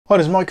Hi,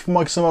 this is Mike from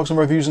Mike's Unboxing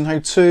Reviews and How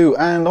To,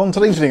 and on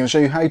today's video I'm going to show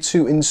you how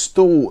to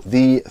install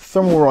the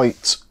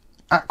Thermalright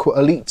Aqua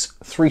Elite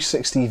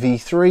 360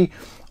 V3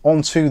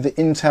 onto the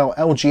Intel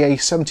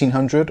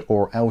LGA1700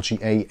 or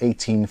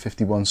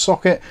LGA1851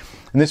 socket.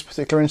 In this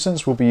particular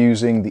instance we'll be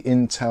using the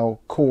Intel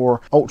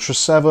Core Ultra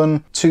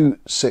 7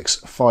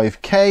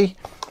 265K,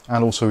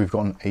 and also we've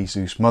got an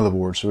ASUS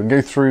motherboard. So we're going to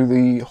go through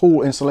the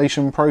whole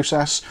installation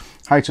process,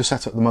 how to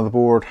set up the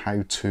motherboard,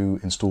 how to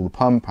install the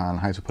pump, and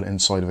how to put it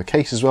inside of a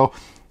case as well.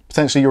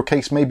 Potentially your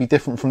case may be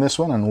different from this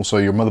one, and also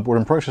your motherboard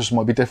and processor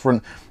might be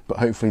different, but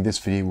hopefully this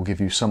video will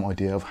give you some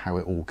idea of how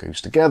it all goes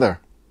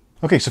together.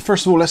 Okay, so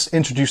first of all, let's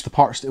introduce the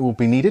parts that will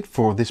be needed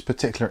for this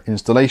particular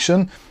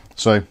installation.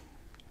 So,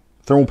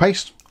 thermal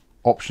paste,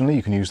 optionally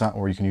you can use that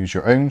or you can use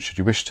your own should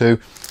you wish to.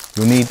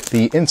 You'll need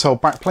the Intel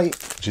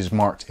backplate, which is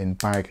marked in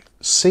bag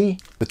C,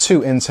 the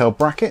 2 Intel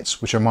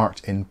brackets, which are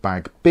marked in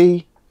bag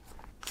B,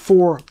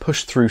 4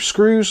 push-through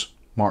screws,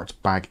 marked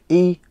bag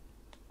E.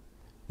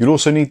 You'll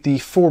also need the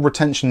 4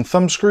 retention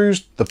thumb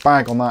screws. The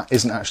bag on that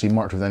isn't actually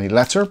marked with any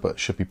letter, but it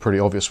should be pretty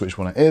obvious which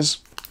one it is.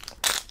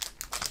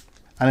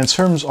 And in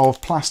terms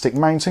of plastic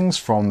mountings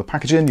from the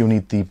packaging, you'll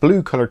need the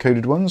blue color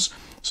coded ones.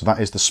 So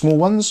that is the small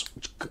ones,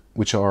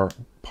 which are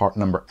part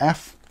number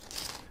F,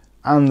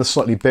 and the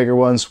slightly bigger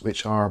ones,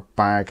 which are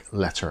bag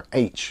letter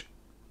H.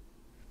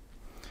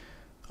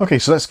 Okay,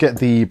 so let's get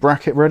the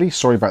bracket ready.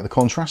 Sorry about the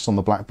contrast on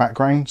the black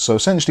background. So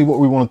essentially what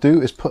we want to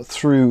do is put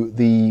through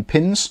the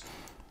pins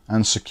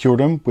and secure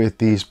them with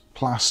these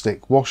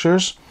plastic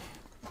washers.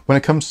 When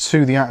it comes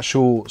to the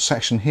actual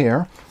section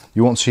here,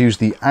 you want to use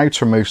the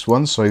outermost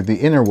one, so the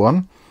inner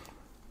one,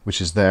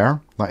 which is there.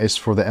 That is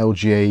for the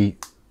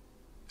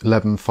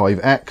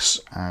LGA115X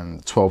and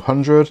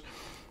 1200.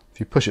 If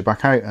you push it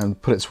back out and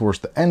put it towards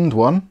the end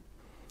one,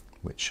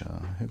 which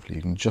hopefully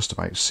you can just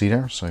about see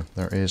there, so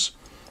there is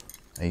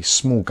a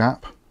small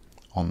gap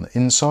on the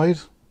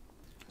inside.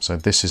 So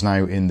this is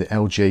now in the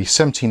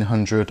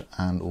LGA1700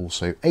 and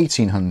also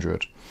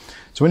 1800.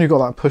 So when you've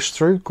got that pushed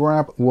through,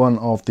 grab one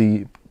of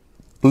the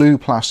blue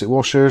plastic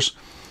washers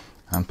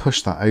and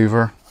push that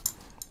over,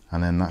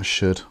 and then that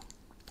should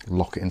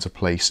lock it into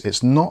place.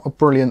 It's not a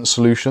brilliant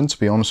solution, to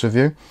be honest with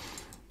you,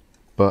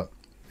 but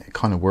it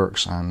kind of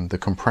works, and the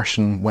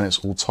compression when it's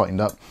all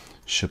tightened up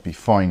should be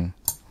fine.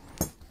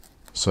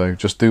 So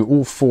just do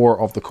all 4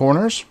 of the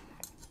corners.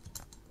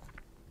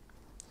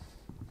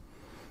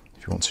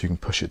 If you want to, you can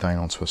push it down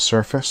onto a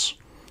surface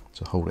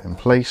to hold it in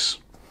place.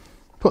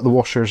 Put the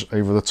washers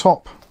over the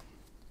top.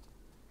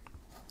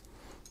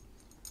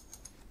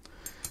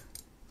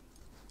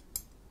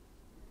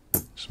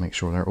 Just make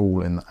sure they're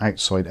all in the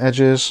outside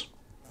edges,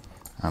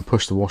 and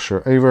push the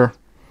washer over,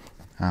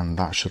 and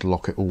that should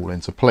lock it all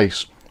into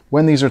place.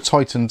 When these are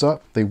tightened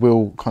up, they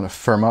will kind of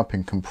firm up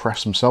and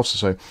compress themselves.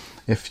 So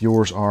if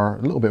yours are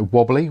a little bit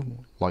wobbly,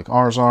 like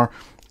ours are,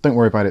 don't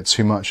worry about it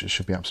too much. It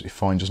should be absolutely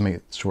fine. Just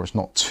make sure it's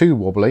not too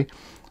wobbly,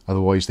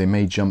 otherwise they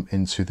may jump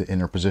into the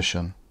inner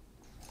position.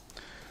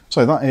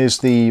 So that is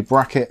the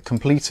bracket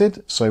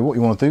completed. So what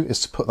you want to do is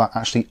to put that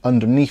actually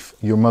underneath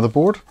your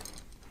motherboard.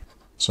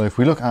 So if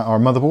we look at our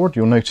motherboard,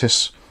 you'll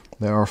notice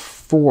there are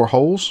 4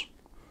 holes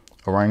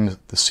around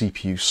the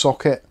CPU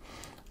socket,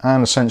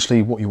 and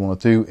essentially what you want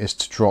to do is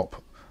to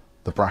drop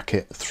the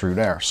bracket through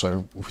there.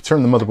 So if we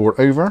turn the motherboard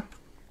over,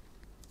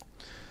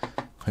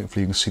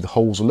 hopefully you can see the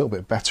holes a little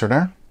bit better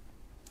there.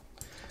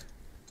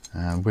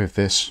 And with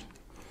this,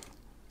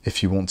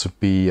 if you want to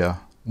be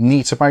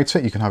neat about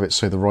it, you can have it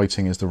so the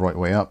writing is the right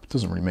way up. It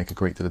doesn't really make a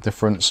great deal of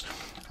difference,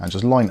 and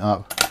just line it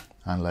up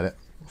and let it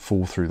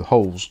fall through the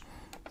holes.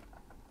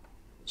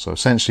 So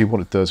essentially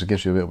what it does, it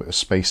gives you a little bit of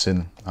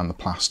spacing, and the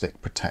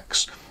plastic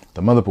protects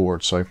the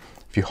motherboard. So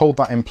if you hold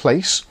that in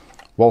place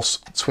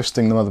whilst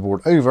twisting the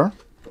motherboard over,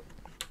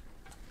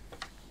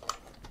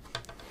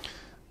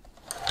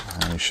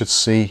 and you should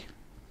see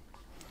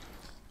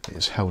it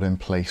is held in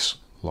place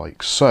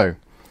like so.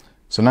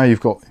 So now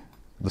you've got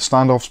the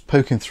standoffs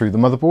poking through the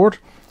motherboard.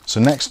 So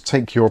next,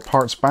 take your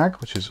parts bag,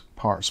 which is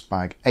parts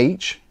bag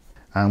H,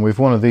 and with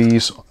one of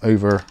these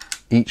over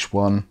each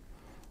one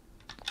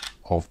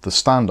of the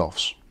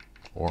standoffs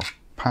or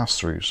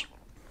pass-throughs.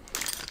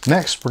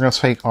 Next, we're going to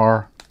take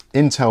our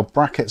Intel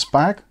brackets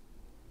bag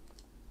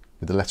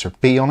with the letter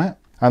B on it,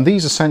 and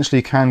these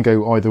essentially can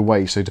go either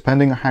way. So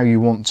depending on how you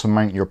want to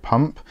mount your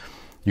pump,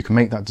 you can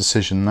make that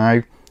decision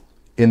now.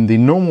 In the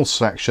normal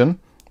section,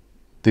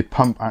 the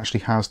pump actually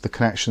has the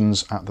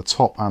connections at the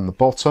top and the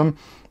bottom,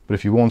 but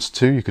if you wanted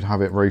to, you could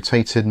have it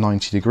rotated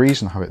 90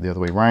 degrees and have it the other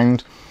way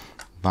around.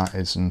 That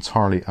is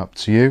entirely up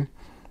to you,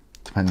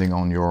 depending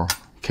on your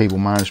cable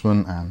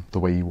management and the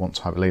way you want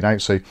to have it laid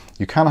out. So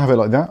you can have it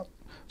like that,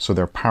 so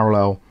they're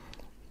parallel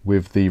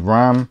with the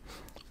RAM,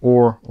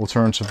 or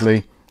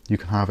alternatively you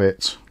can have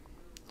it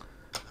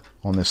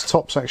on this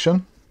top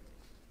section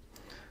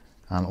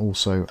and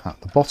also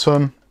at the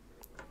bottom,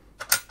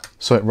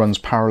 so it runs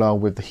parallel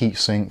with the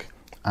heatsink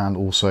and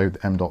also the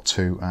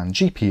M.2 and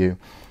GPU.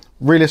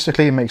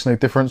 Realistically, it makes no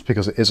difference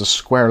because it is a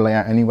square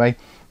layout anyway,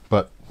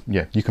 but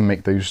yeah, you can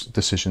make those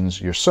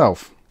decisions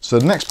yourself. So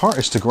the next part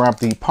is to grab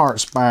the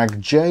parts bag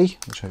J,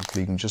 which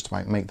hopefully you can just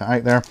about make that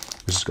out there.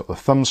 This has got the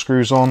thumb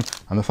screws on,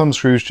 and the thumb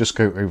screws just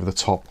go over the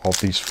top of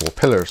these 4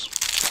 pillars.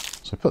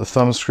 So put the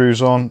thumb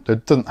screws on. There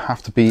doesn't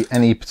have to be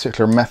any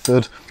particular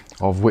method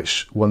of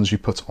which ones you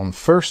put on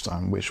first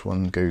and which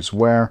one goes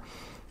where.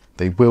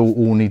 They will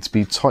all need to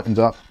be tightened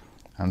up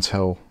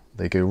until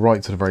they go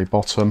right to the very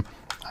bottom.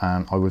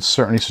 And I would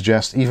certainly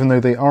suggest, even though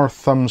they are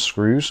thumb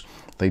screws,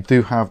 they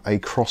do have a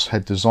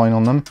crosshead design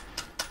on them.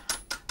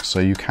 So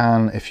you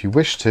can, if you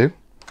wish to,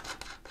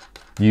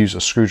 use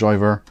a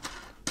screwdriver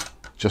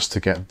just to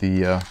get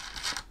the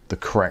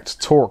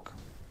correct torque.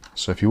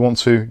 So if you want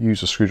to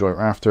use a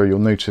screwdriver after, you'll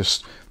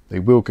notice they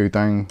will go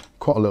down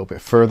quite a little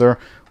bit further.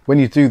 When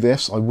you do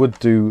this, I would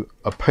do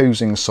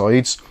opposing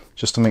sides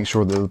just to make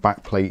sure that the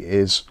back plate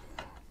is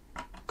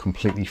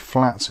completely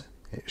flat.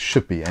 It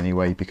should be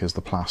anyway, because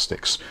the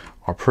plastics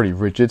are pretty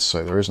rigid,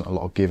 so there isn't a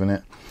lot of give in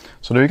it.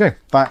 So there you go.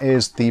 That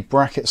is the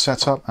bracket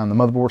setup and the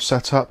motherboard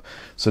setup.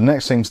 So the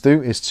next thing to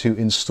do is to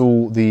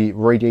install the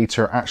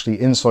radiator actually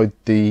inside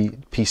the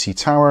PC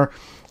tower,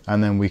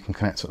 and then we can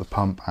connect to the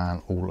pump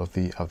and all of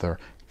the other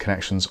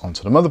connections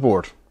onto the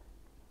motherboard.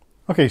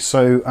 Okay,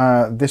 so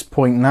at this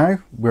point now,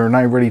 we're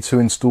now ready to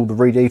install the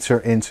radiator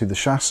into the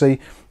chassis.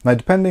 Now,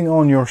 depending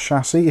on your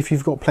chassis, if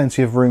you've got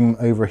plenty of room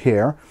over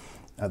here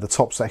at the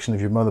top section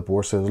of your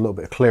motherboard, so there's a little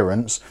bit of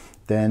clearance,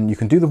 then you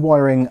can do the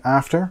wiring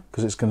after,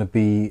 because it's going to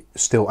be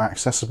still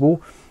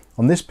accessible.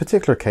 On this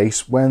particular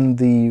case, when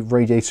the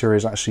radiator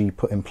is actually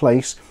put in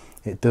place,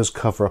 it does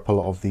cover up a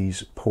lot of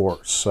these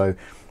ports. So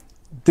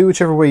do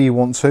whichever way you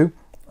want to.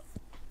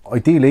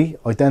 Ideally,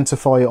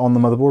 identify on the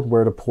motherboard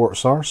where the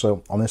ports are.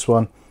 So on this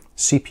one,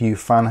 CPU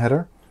fan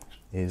header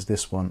is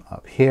this one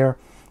up here,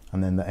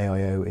 and then the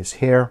AIO is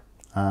here,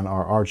 and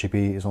our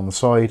RGB is on the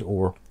side,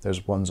 or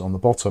there's ones on the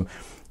bottom.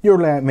 Your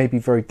layout may be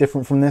very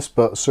different from this,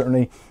 but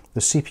certainly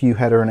the CPU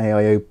header and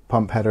AIO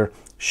pump header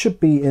should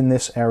be in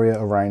this area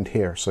around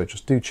here. So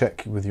just do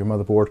check with your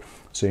motherboard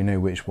so you know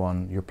which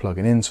one you're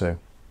plugging into.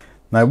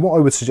 Now, what I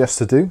would suggest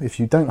to do if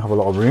you don't have a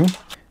lot of room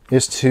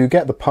is to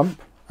get the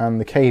pump and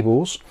the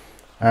cables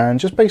and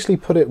just basically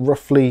put it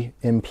roughly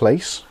in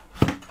place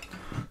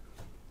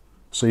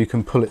so you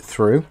can pull it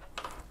through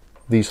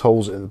these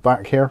holes at the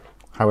back here,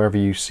 however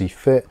you see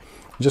fit.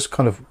 Just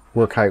kind of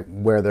work out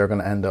where they're going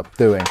to end up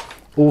doing.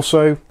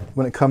 Also,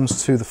 when it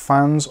comes to the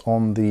fans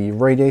on the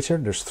radiator,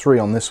 there's 3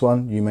 on this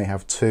one. You may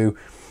have 2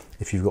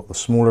 if you've got the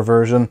smaller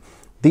version.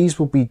 These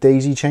will be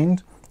daisy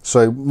chained.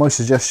 So my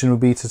suggestion would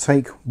be to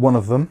take one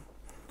of them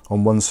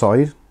on one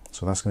side.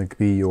 So that's going to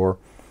be your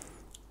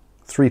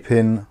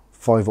 3-pin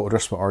 5-volt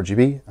addressable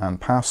RGB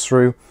and pass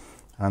through,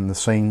 and the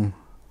same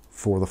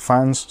for the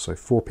fans. So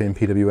 4-pin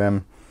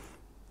PWM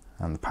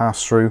and the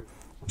pass through.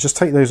 Just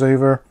take those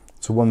over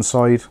to one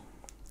side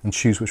and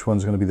choose which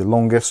one's going to be the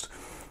longest.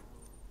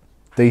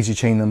 Daisy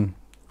chain them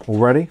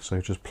already,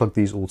 so just plug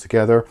these all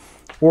together,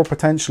 or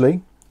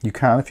potentially you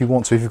can, if you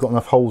want to, if you've got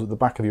enough holes at the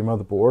back of your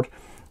motherboard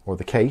or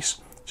the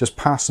case, just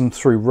pass them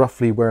through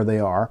roughly where they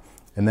are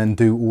and then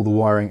do all the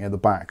wiring at the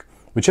back.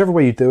 Whichever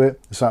way you do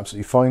it, it's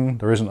absolutely fine.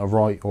 There isn't a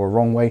right or a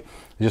wrong way.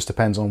 It just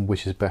depends on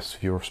which is best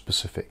for your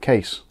specific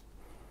case.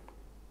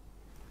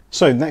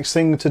 So next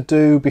thing to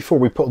do before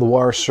we put the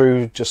wires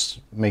through,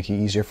 just make it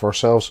easier for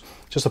ourselves,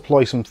 just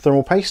apply some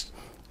thermal paste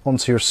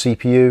onto your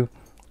CPU.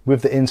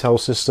 With the Intel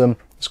system,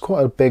 it's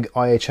quite a big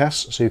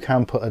IHS, so you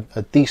can put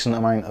a decent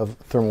amount of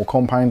thermal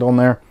compound on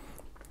there.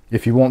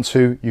 If you want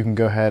to, you can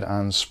go ahead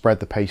and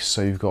spread the paste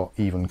so you've got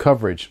even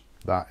coverage.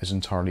 That is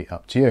entirely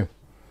up to you.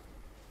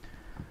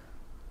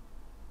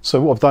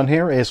 So what I've done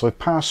here is I've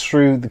passed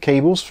through the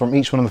cables from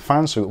each one of the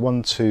fans, so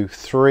 1, 2,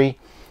 3,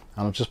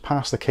 and I've just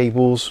passed the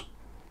cables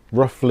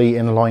roughly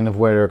in line of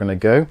where they're going to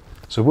go.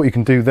 So what you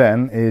can do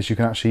then is you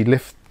can actually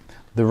lift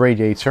the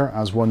radiator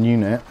as one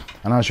unit,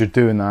 and as you're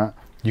doing that,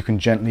 you can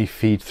gently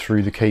feed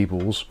through the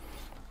cables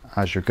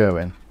as you're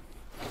going.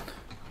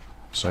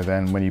 So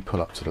then when you pull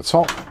up to the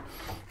top,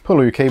 pull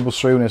all your cables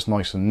through and it's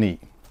nice and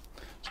neat.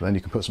 So then you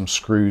can put some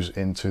screws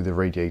into the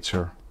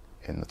radiator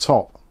in the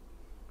top.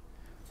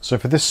 So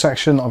for this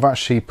section, I've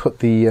actually put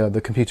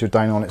the computer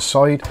down on its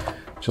side,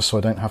 just so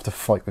I don't have to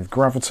fight with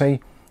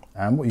gravity.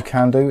 And what you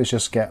can do is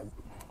just get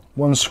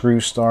one screw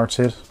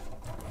started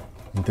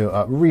and do it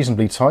up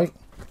reasonably tight.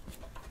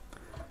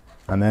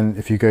 And then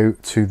if you go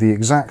to the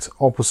exact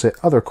opposite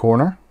other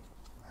corner,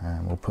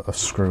 and we'll put a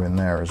screw in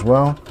there as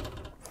well.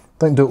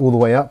 Don't do it all the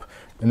way up.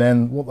 And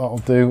then what that'll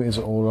do is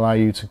it will allow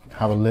you to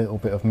have a little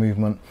bit of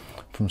movement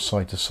from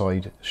side to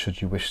side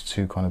should you wish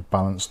to kind of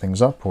balance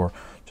things up, or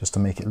just to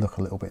make it look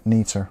a little bit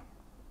neater.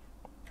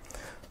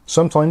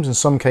 Sometimes, in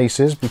some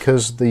cases,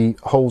 because the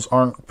holes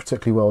aren't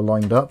particularly well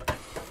lined up,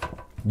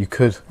 you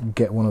could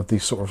get one of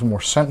these sort of more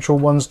central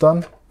ones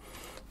done.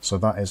 So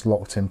that is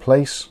locked in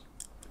place.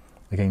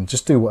 Again,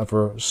 just do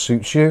whatever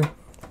suits you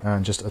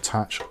and just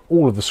attach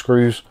all of the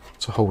screws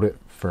to hold it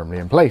firmly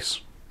in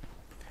place.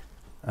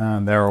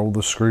 And there are all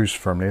the screws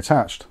firmly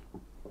attached.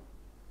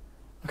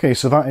 Okay,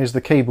 so that is the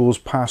cables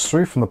passed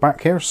through from the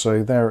back here.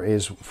 So there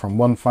is from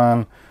one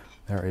fan,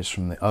 there is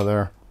from the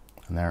other,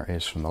 And there it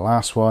is from the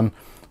last one.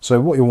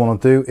 So what you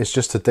want to do is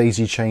just to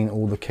daisy chain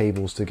all the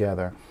cables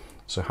together.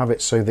 So have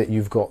it so that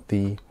you've got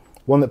the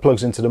one that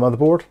plugs into the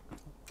motherboard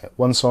at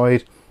one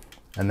side,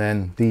 and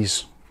then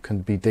these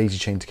can be daisy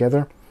chained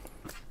together.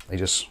 They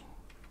just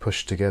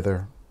push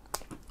together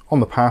on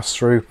the pass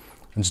through,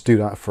 and just do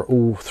that for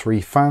all 3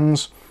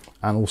 fans,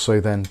 and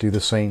also then do the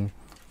same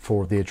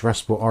for the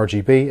addressable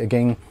RGB,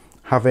 again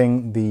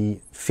having the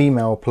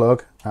female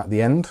plug at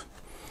the end.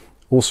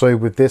 Also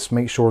with this,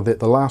 make sure that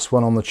the last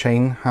one on the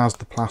chain has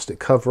the plastic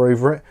cover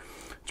over it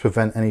to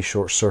prevent any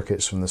short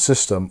circuits from the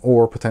system,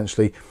 or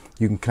potentially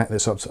you can connect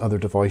this up to other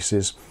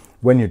devices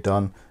when you're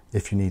done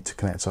if you need to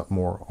connect up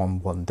more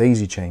on one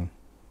daisy chain.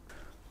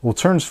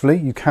 Alternatively,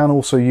 you can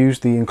also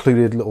use the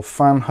included little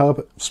fan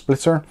hub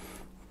splitter,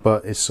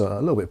 but it's a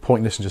little bit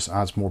pointless and just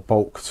adds more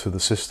bulk to the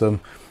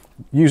system.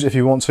 Use it if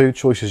you want to,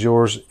 choice is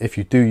yours. If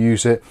you do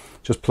use it,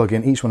 just plug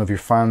in each one of your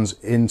fans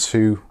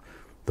into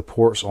the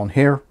ports on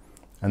here,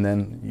 and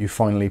then you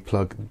finally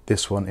plug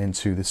this one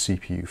into the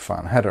CPU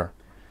fan header.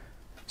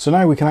 So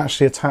now we can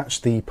actually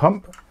attach the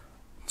pump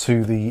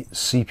to the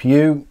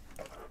CPU.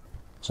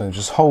 So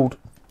just hold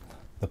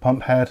the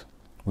pump head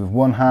with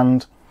one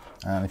hand,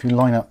 and if you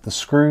line up the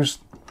screws,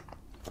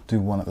 do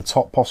one at the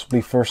top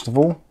possibly first of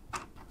all,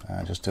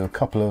 just do a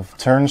couple of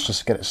turns just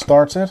to get it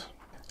started,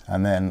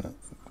 and then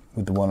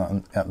with the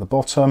one at the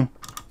bottom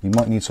you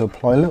might need to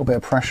apply a little bit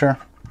of pressure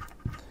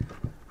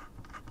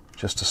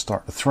just to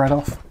start the thread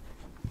off.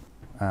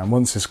 And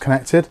once it's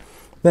connected,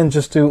 then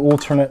just do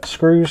alternate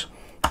screws.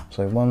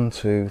 So 1,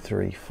 2,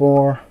 3,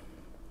 4,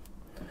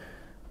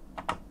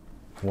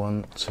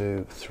 1,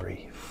 2,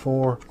 3,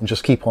 4, and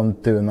just keep on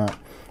doing that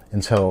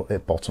until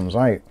it bottoms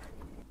out.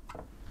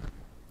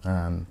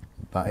 And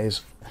that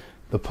is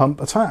the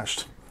pump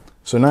attached.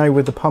 So now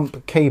with the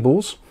pump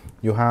cables,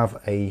 you'll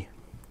have a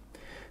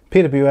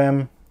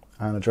PWM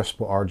and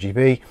addressable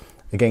RGB.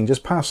 Again,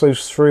 just pass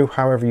those through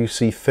however you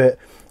see fit,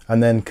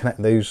 and then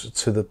connect those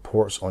to the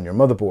ports on your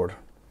motherboard.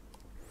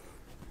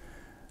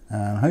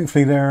 And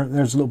hopefully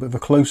there's a little bit of a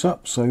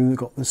close-up. So we've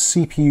got the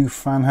CPU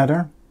fan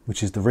header,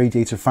 which is the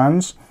radiator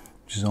fans,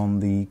 which is on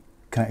the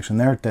connection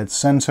there, dead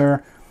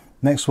center.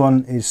 Next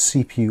one is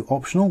CPU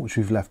optional, which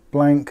we've left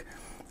blank.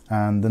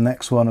 And the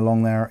next one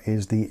along there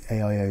is the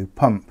AIO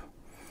pump.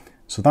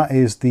 So that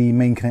is the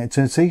main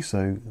connectivity,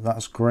 so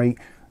that's great.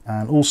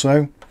 And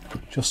also,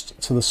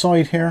 just to the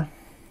side here,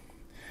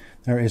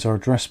 there is our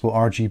addressable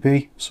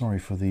RGB. Sorry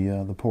for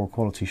the poor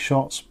quality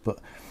shots, but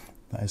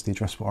that is the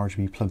addressable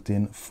RGB plugged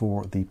in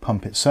for the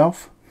pump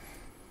itself.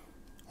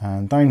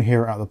 And down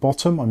here at the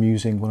bottom, I'm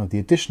using one of the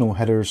additional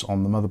headers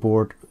on the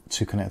motherboard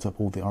to connect up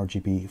all the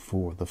RGB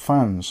for the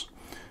fans.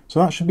 So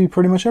that should be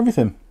pretty much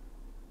everything.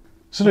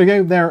 So there you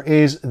go, there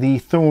is the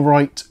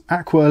Thermalright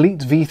Aqua Elite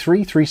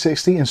V3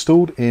 360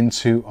 installed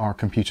into our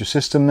computer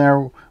system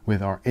there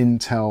with our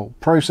Intel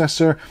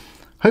processor.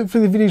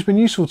 Hopefully the video's been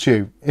useful to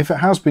you. If it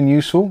has been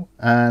useful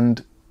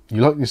and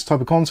you like this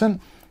type of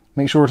content,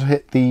 make sure to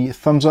hit the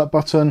thumbs up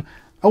button.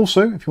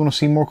 Also, if you want to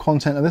see more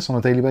content of this on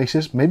a daily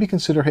basis, maybe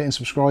consider hitting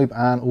subscribe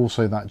and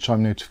also that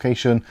chime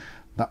notification.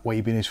 That way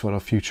you'll be notified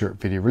of future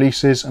video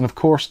releases. And of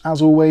course,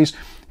 as always,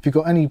 if you've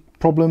got any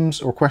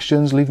problems or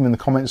questions, leave them in the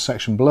comments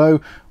section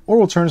below, or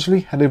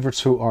alternatively, head over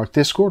to our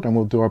Discord and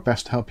we'll do our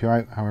best to help you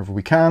out however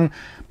we can.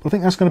 But I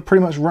think that's going to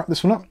pretty much wrap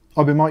this one up.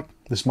 I've been Mike,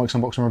 this is Mike's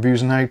Unboxing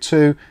Reviews and How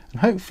To,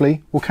 and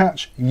hopefully we'll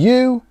catch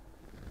you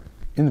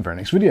in the very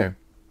next video.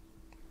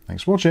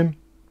 Thanks for watching.